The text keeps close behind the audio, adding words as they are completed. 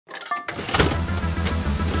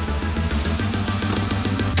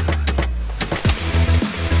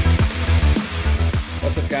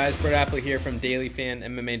guys? Appley here from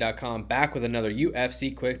dailyfanmma.com, back with another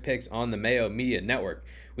UFC Quick Picks on the Mayo Media Network.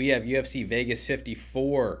 We have UFC Vegas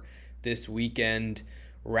 54 this weekend.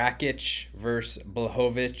 Rakic versus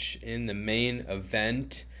Blachowicz in the main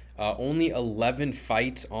event. Only 11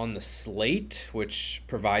 fights on the slate, which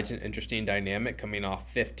provides an interesting dynamic coming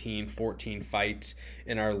off 14 fights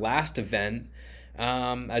in our last event.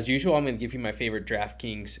 As usual, I'm going to give you my favorite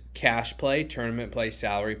DraftKings cash play, tournament play,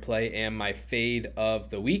 salary play, and my fade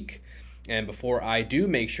of the week. And before I do,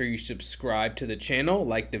 make sure you subscribe to the channel,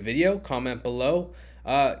 like the video, comment below.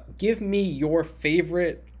 Give me your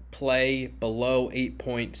favorite play below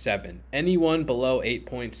 8.7. Anyone below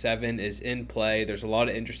 8.7 is in play. There's a lot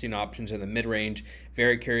of interesting options in the mid-range.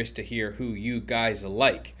 Very curious to hear who you guys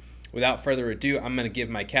like. Without further ado, I'm going to give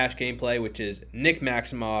my cash game play, which is Nick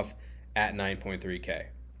Maximov at 9.3K.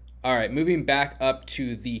 All right, moving back up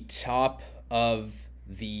to the top of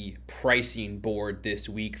the pricing board this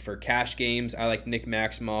week for cash games. I like Nick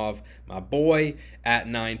Maximov, my boy, at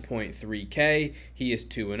 9.3K. He is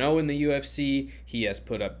 2-0 in the UFC. He has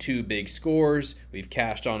put up 2 big scores. We've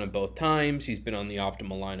cashed on him both times. He's been on the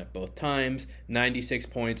optimal lineup both times. 96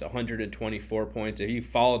 points, 124 points. If you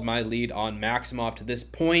followed my lead on Maximov to this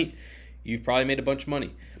point, you've probably made a bunch of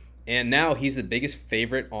money. And now he's the biggest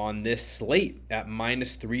favorite on this slate at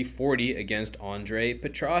minus 340 against Andre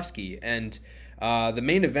Petroski. And the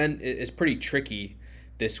main event is pretty tricky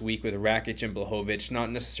this week with Rakic and Blachowicz.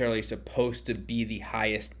 Not necessarily supposed to be the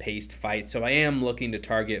highest paced fight. So I am looking to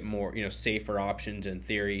target more, safer options in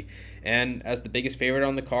theory. And as the biggest favorite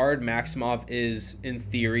on the card, Maximov is in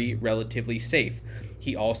theory relatively safe.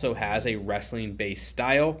 He also has a wrestling-based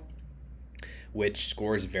style, which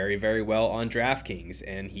scores very, very well on DraftKings,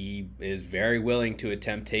 and he is very willing to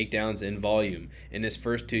attempt takedowns in volume. In his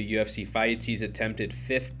first 2 UFC fights, he's attempted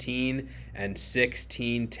 15 and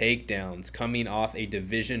 16 takedowns, coming off a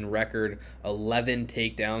division record 11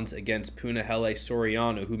 takedowns against Punahele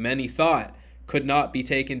Soriano, who many thought could not be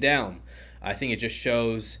taken down. I think it just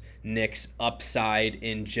shows Nick's upside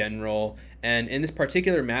in general. And in this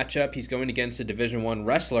particular matchup, he's going against a Division I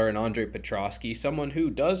wrestler in Andre Petroski, someone who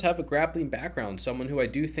does have a grappling background, someone who I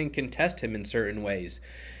do think can test him in certain ways.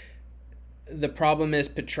 The problem is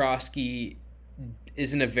Petroski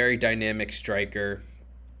isn't a very dynamic striker,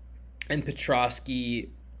 and Petroski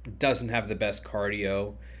doesn't have the best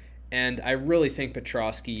cardio. And I really think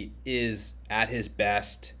Petroski is at his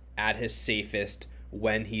best, at his safest,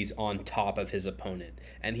 when he's on top of his opponent.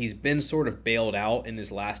 And he's been sort of bailed out in his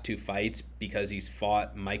last 2 fights because he's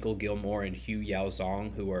fought Michael Gilmore and Hu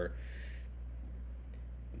Yaozong, who are,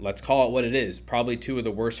 let's call it what it is, probably 2 of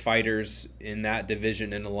the worst fighters in that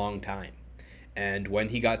division in a long time. And when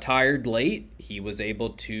he got tired late, he was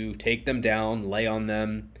able to take them down, lay on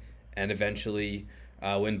them, and eventually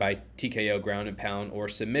win by TKO, ground and pound, or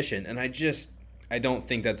submission. And I don't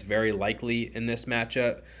think that's very likely in this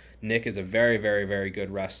matchup. Nick is a very, very, very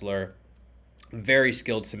good wrestler, very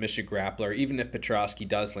skilled submission grappler. Even if Petroski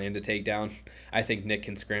does land a takedown, I think Nick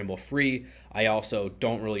can scramble free. I also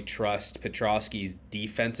don't really trust Petroski's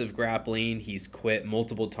defensive grappling. He's quit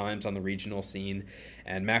multiple times on the regional scene,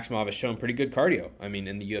 and Maximov has shown pretty good cardio. I mean,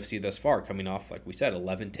 in the UFC thus far, coming off, like we said,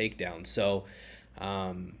 11 takedowns. So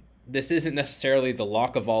this isn't necessarily the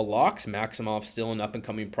lock of all locks. Maximov's still an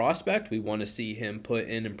up-and-coming prospect. We want to see him put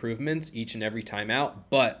in improvements each and every time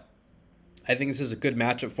out, but I think this is a good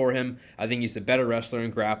matchup for him. I think he's the better wrestler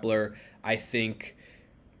and grappler. I think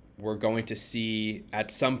we're going to see at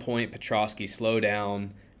some point Petroski slow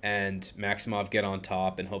down and Maximov get on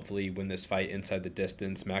top and hopefully win this fight inside the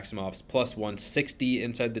distance. Maximov's plus 160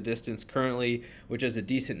 inside the distance currently, which is a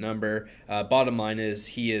decent number. Bottom line is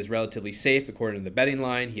he is relatively safe according to the betting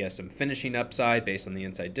line. He has some finishing upside based on the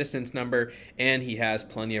inside distance number, and he has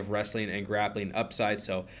plenty of wrestling and grappling upside.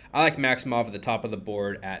 So I like Maximov at the top of the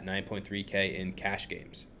board at 9.3K in cash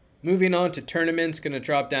games. Moving on to tournaments, going to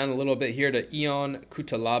drop down a little bit here to Ion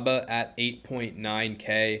Cutelaba at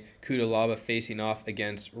 8.9K. Cutelaba facing off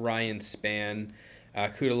against Ryan Spann.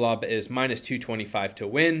 Cutelaba is minus 225 to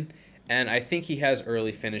win, and I think he has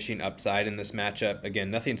early finishing upside in this matchup.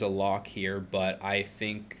 Again, nothing's a lock here, but I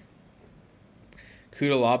think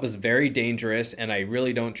Cutelaba is very dangerous, and I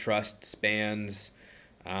really don't trust Spann's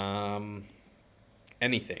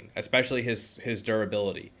anything, especially his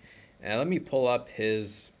durability. And let me pull up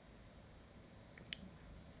his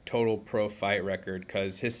total pro fight record,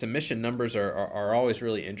 because his submission numbers are always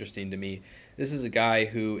really interesting to me. This is a guy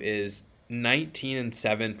who is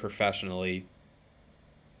 19-7 professionally,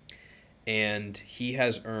 and he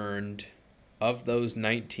has earned, of those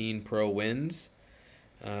 19 pro wins,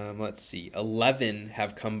 let's see, 11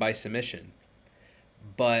 have come by submission.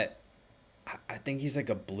 But I think he's like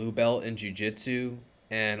a blue belt in jiu-jitsu,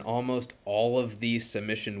 and almost all of these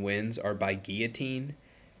submission wins are by guillotine.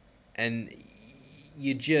 And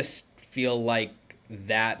you just feel like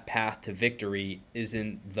that path to victory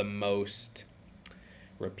isn't the most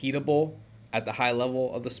repeatable at the high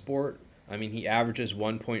level of the sport. I mean, he averages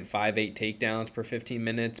 1.58 takedowns per 15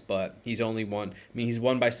 minutes, but he's only won. I mean, he's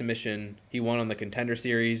won by submission. He won on the Contender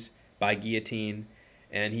Series by guillotine,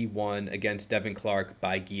 and he won against Devin Clark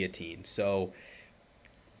by guillotine. So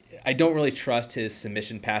I don't really trust his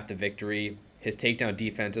submission path to victory. His takedown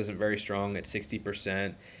defense isn't very strong at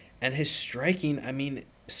 60%. And his striking, I mean,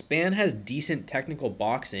 Spann has decent technical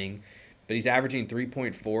boxing, but he's averaging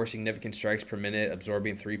 3.4 significant strikes per minute,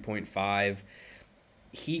 absorbing 3.5.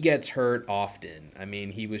 He gets hurt often. I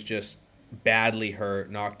mean, he was just badly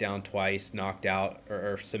hurt, knocked down twice, knocked out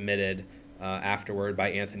or submitted afterward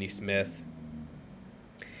by Anthony Smith.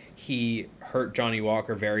 He hurt Johnny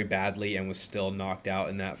Walker very badly and was still knocked out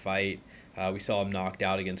in that fight. We saw him knocked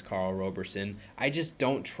out against Carl Roberson. I just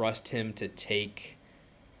don't trust him to take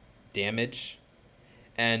damage.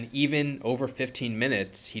 And even over 15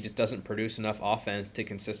 minutes, he just doesn't produce enough offense to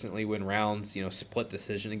consistently win rounds. You know, split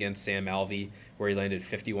decision against Sam Alvey, where he landed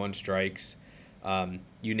 51 strikes.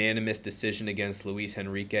 Unanimous decision against Luis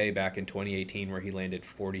Henrique back in 2018, where he landed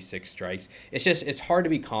 46 strikes. It's hard to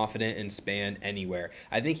be confident in Spann anywhere.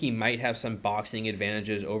 I think he might have some boxing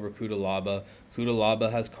advantages over Cutelaba.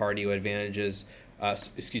 Cutelaba has cardio advantages.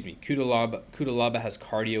 Cutelaba has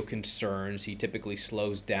cardio concerns. He typically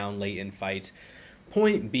slows down late in fights.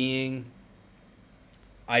 Point being,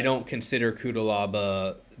 I don't consider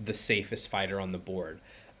Cutelaba the safest fighter on the board.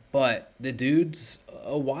 But the dude's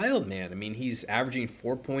a wild man. I mean, he's averaging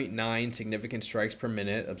 4.9 significant strikes per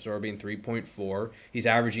minute, absorbing 3.4. He's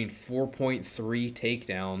averaging 4.3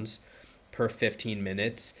 takedowns per 15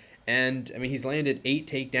 minutes. And, I mean, he's landed 8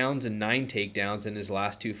 takedowns and 9 takedowns in his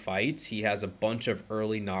last 2 fights. He has a bunch of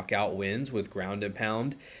early knockout wins with ground and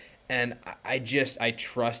pound. And I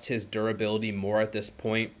trust his durability more at this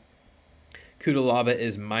point. Cutelaba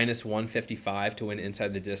is minus 155 to win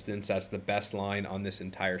inside the distance. That's the best line on this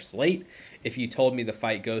entire slate. If you told me the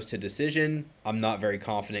fight goes to decision, I'm not very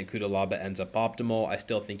confident Cutelaba ends up optimal. I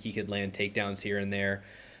still think he could land takedowns here and there.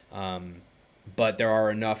 But there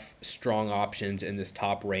are enough strong options in this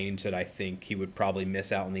top range that I think he would probably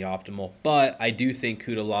miss out on the optimal. But I do think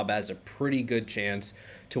Cutelaba has a pretty good chance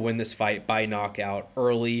to win this fight by knockout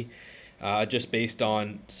early, just based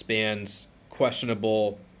on Spann's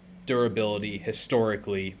questionable durability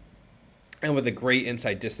historically, and with a great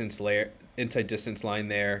inside distance line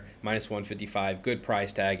there, minus 155, good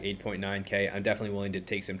price tag, 8.9K. I'm definitely willing to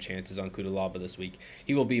take some chances on Cutelaba this week.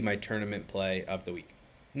 He will be my tournament play of the week.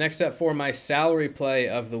 Next up for my salary play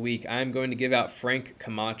of the week, I'm going to give out Frank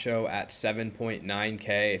Camacho at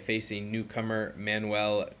 7.9K, facing newcomer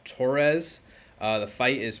Manuel Torres. The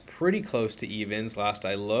fight is pretty close to evens last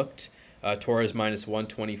I looked. Torres minus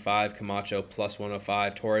 125, Camacho plus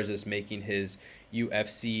 105. Torres is making his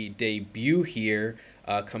UFC debut here,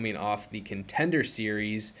 coming off the Contender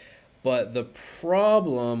Series. But the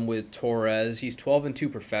problem with Torres, he's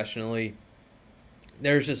 12-2 professionally.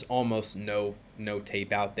 There's just almost no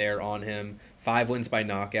tape out there on him. 5 wins by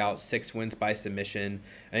knockout, 6 wins by submission.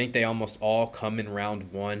 I think they almost all come in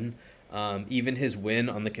round 1. Even his win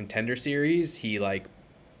on the Contender Series, he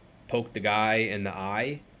poked the guy in the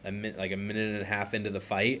eye a minute and a half into the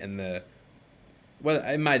fight, and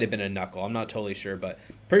it might have been a knuckle. I'm not totally sure, but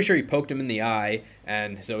pretty sure he poked him in the eye,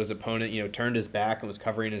 and so his opponent, turned his back and was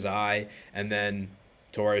covering his eye, and then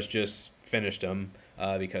Torres just finished him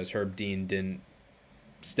because Herb Dean didn't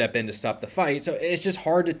step in to stop the fight. So it's just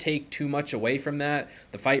hard to take too much away from that.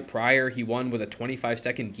 The fight prior, he won with a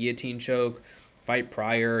 25-second guillotine choke. Fight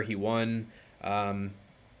prior, he won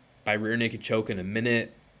by rear naked choke in a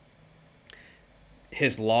minute.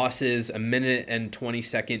 His losses, a minute and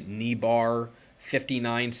 20-second knee bar,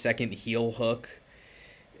 59-second heel hook.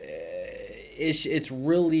 It's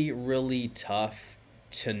really, really tough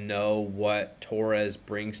to know what Torres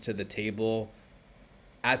brings to the table.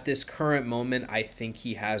 At this current moment, I think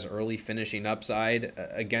he has early finishing upside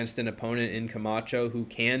against an opponent in Camacho who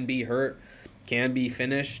can be hurt, can be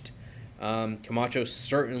finished. Camacho's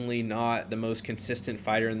certainly not the most consistent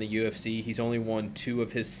fighter in the UFC. He's only won 2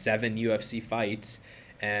 of his 7 UFC fights,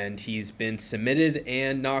 and he's been submitted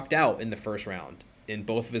and knocked out in the first round in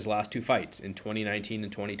both of his last 2 fights in 2019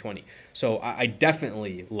 and 2020. So I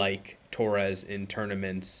definitely like Torres in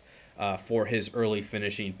tournaments for his early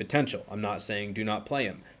finishing potential. I'm not saying do not play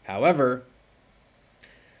him. However,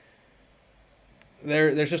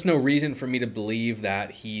 there's just no reason for me to believe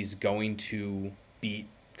that he's going to beat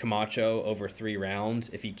Camacho over 3 rounds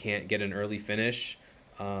if he can't get an early finish.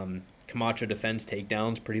 Camacho defends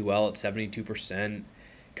takedowns pretty well at 72%.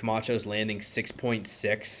 Camacho's landing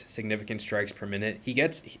 6.6 significant strikes per minute. He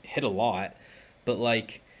gets hit a lot, but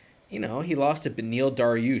like, you know, he lost to Beneil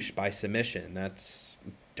Dariush by submission.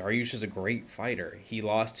 Dariush is a great fighter. He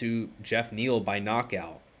lost to Jeff Neal by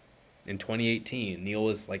knockout in 2018. Neal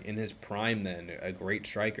was like in his prime then, a great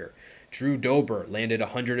striker. Drew Dober landed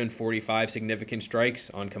 145 significant strikes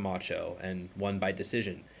on Camacho and won by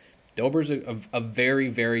decision. Dober's a very,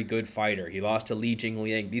 very good fighter. He lost to Li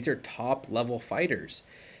Jingliang. These are top-level fighters.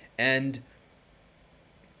 And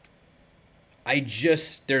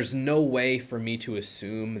there's no way for me to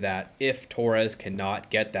assume that if Torres cannot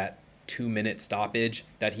get that 2-minute stoppage,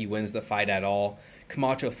 that he wins the fight at all.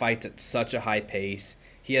 Camacho fights at such a high pace.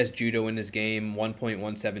 He has judo in his game,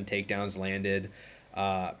 1.17 takedowns landed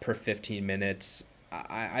per 15 minutes.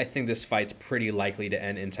 I think this fight's pretty likely to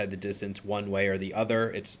end inside the distance one way or the other.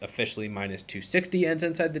 It's officially minus 260 ends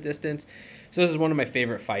inside the distance. So this is one of my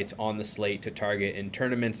favorite fights on the slate to target in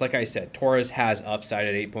tournaments. Like I said, Torres has upside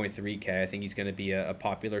at 8.3K. I think he's going to be a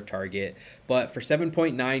popular target. But for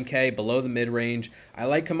 7.9K, below the mid-range, I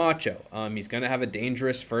like Camacho. He's going to have a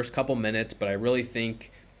dangerous first couple minutes, but I really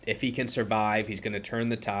think if he can survive, he's going to turn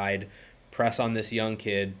the tide, press on this young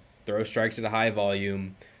kid, throw strikes at a high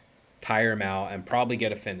volume, tire him out, and probably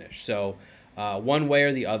get a finish. So one way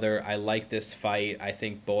or the other, I like this fight. I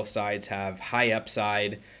think both sides have high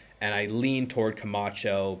upside, and I lean toward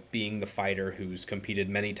Camacho being the fighter who's competed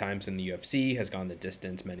many times in the UFC, has gone the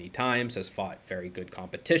distance many times, has fought very good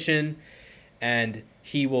competition, and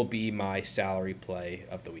he will be my salary play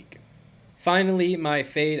of the week. Finally, my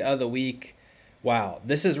fade of the week. Wow,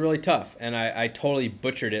 this is really tough, and I totally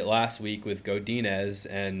butchered it last week with Godinez,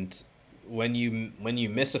 and when you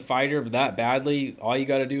miss a fighter that badly, all you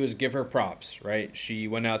got to do is give her props, right? She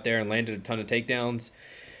went out there and landed a ton of takedowns,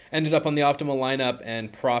 ended up on the optimal lineup,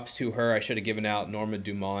 and props to her. I should have given out Norma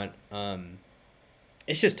Dumont.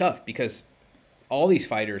 It's just tough because all these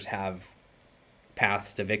fighters have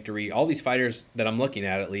paths to victory. All these fighters that I'm looking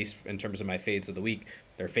at least in terms of my fades of the week,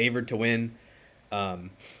 they're favored to win.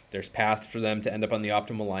 There's paths for them to end up on the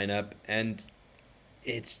optimal lineup, and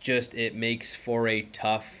it makes for a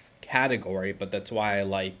tough category, but that's why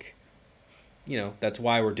that's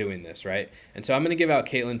why we're doing this, right? And so I'm going to give out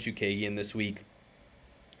Katlyn Chookagian this week,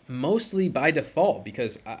 mostly by default,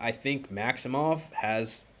 because I think Maximov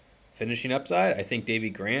has finishing upside. I think Davy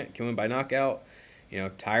Grant can win by knockout.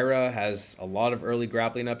 Tyra has a lot of early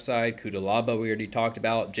grappling upside. Kudalaba, we already talked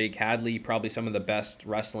about. Jake Hadley, probably some of the best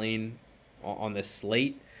wrestling on this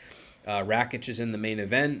slate. Rakic is in the main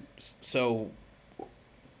event. So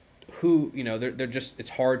they're just, it's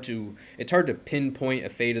hard to pinpoint a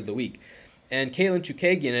fade of the week. And Katlyn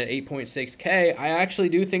Chookagian at 8.6K, I actually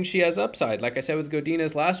do think she has upside. Like I said with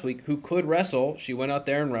Godinez last week, who could wrestle. She went out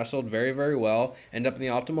there and wrestled very, very well, ended up in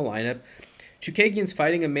the optimal lineup. Chookagian's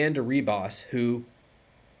fighting Amanda Ribas, who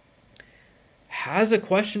has a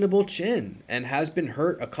questionable chin and has been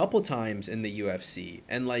hurt a couple times in the UFC.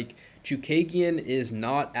 And Chookagian is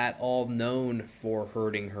not at all known for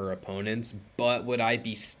hurting her opponents, but would I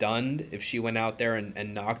be stunned if she went out there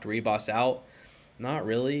and knocked Ribas out? Not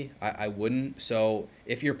really. I wouldn't. So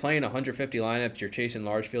if you're playing 150 lineups, you're chasing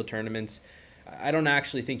large field tournaments, I don't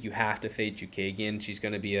actually think you have to fade Chookagian. She's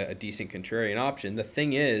going to be a decent contrarian option. The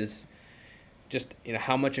thing is, just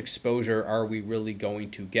how much exposure are we really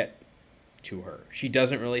going to get to her? She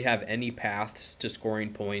doesn't really have any paths to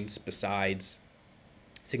scoring points besides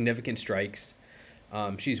significant strikes.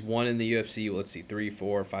 She's won in the UFC, 3,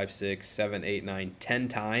 4, 5, 6, 7, 8, 9, 10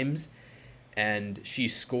 times, and she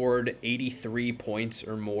scored 83 points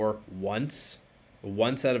or more once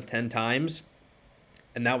out of 10 times,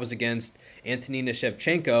 and that was against Antonina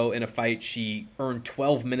Shevchenko in a fight she earned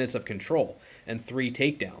 12 minutes of control and 3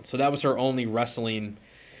 takedowns. So that was her only wrestling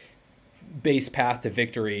base path to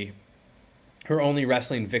victory, her only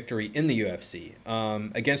wrestling victory in the UFC.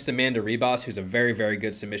 Against Amanda Ribas, who's a very, very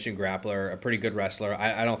good submission grappler, a pretty good wrestler,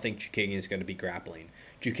 I don't think Chookagian is going to be grappling.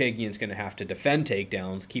 Chookagian's going to have to defend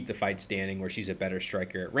takedowns, keep the fight standing, where she's a better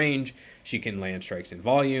striker at range. She can land strikes in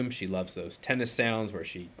volume. She loves those tennis sounds where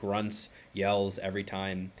she grunts, yells every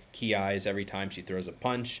time, key eyes every time she throws a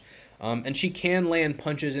punch. And she can land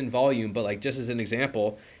punches in volume, but just as an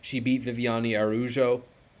example, she beat Viviane Araújo.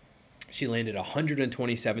 She landed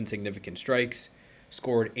 127 significant strikes,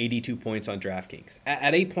 scored 82 points on DraftKings.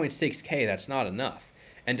 At 8.6K, that's not enough.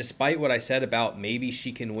 And despite what I said about maybe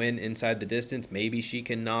she can win inside the distance, maybe she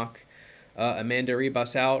can knock Amanda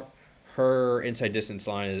Ribas out, her inside distance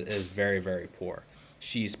line is very, very poor.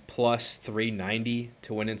 she's plus 390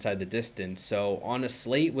 to win inside the distance. So on a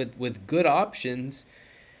slate with good options,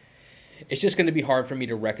 it's just going to be hard for me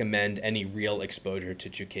to recommend any real exposure to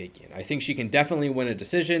Chookagian. I think she can definitely win a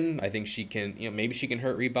decision. I think she can, maybe she can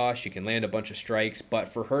hurt Ribas. She can land a bunch of strikes. But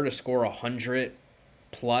for her to score 100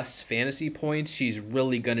 plus fantasy points, she's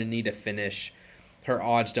really going to need to finish. Her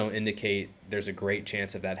odds don't indicate there's a great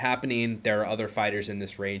chance of that happening. There are other fighters in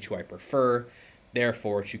this range who I prefer.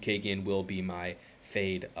 Therefore, Chookagian will be my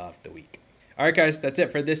fade of the week. All right, guys, that's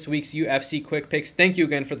it for this week's UFC Quick Picks. Thank you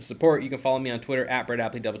again for the support. You can follow me on Twitter at Appley,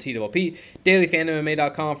 TTPP,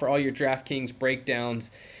 dailyfanmma.com for all your DraftKings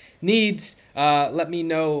breakdowns needs. Let me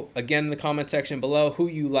know, again, in the comment section below who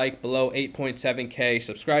you like below 8.7K.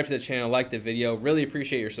 Subscribe to the channel, like the video. Really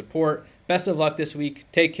appreciate your support. Best of luck this week.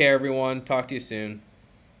 Take care, everyone. Talk to you soon.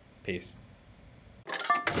 Peace.